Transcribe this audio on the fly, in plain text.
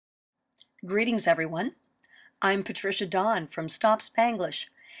Greetings, everyone. I'm Patricia Dawn from Stop Spanglish,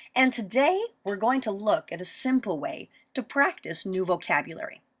 and today we're going to look at a simple way to practice new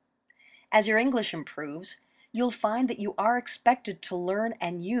vocabulary. As your English improves, you'll find that you are expected to learn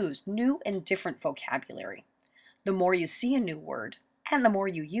and use new and different vocabulary. The more you see a new word, and the more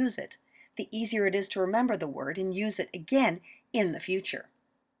you use it, the easier it is to remember the word and use it again in the future.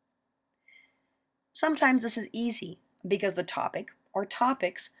 Sometimes this is easy because the topic or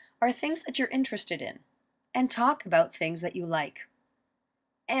topics are things that you're interested in and talk about things that you like.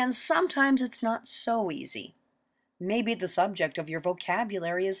 And sometimes it's not so easy. Maybe the subject of your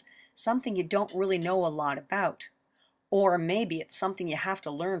vocabulary is something you don't really know a lot about. Or maybe it's something you have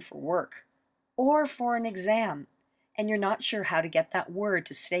to learn for work or for an exam, and you're not sure how to get that word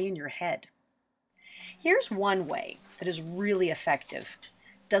to stay in your head. Here's one way that is really effective,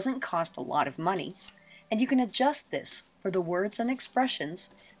 doesn't cost a lot of money, and you can adjust this for the words and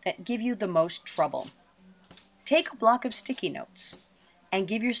expressions that give you the most trouble. Take a block of sticky notes and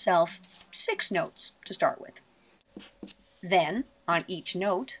give yourself 6 notes to start with. Then, on each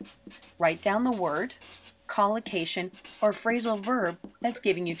note, write down the word, collocation, or phrasal verb that's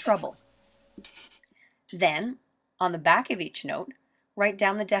giving you trouble. Then, on the back of each note, write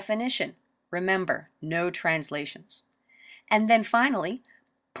down the definition. Remember, no translations. And then finally,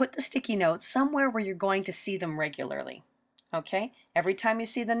 put the sticky notes somewhere where you're going to see them regularly. Okay? Every time you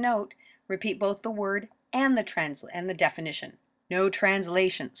see the note, repeat both the word and the definition. No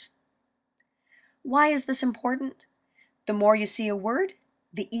translations. Why is this important? The more you see a word,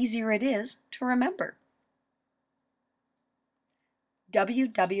 the easier it is to remember.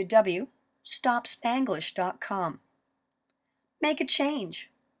 www.stopspanglish.com. Make a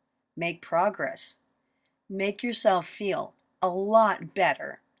change. Make progress. Make yourself feel a lot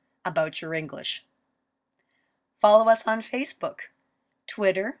better about your English. Follow us on Facebook,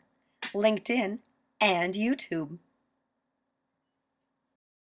 Twitter, LinkedIn, and YouTube.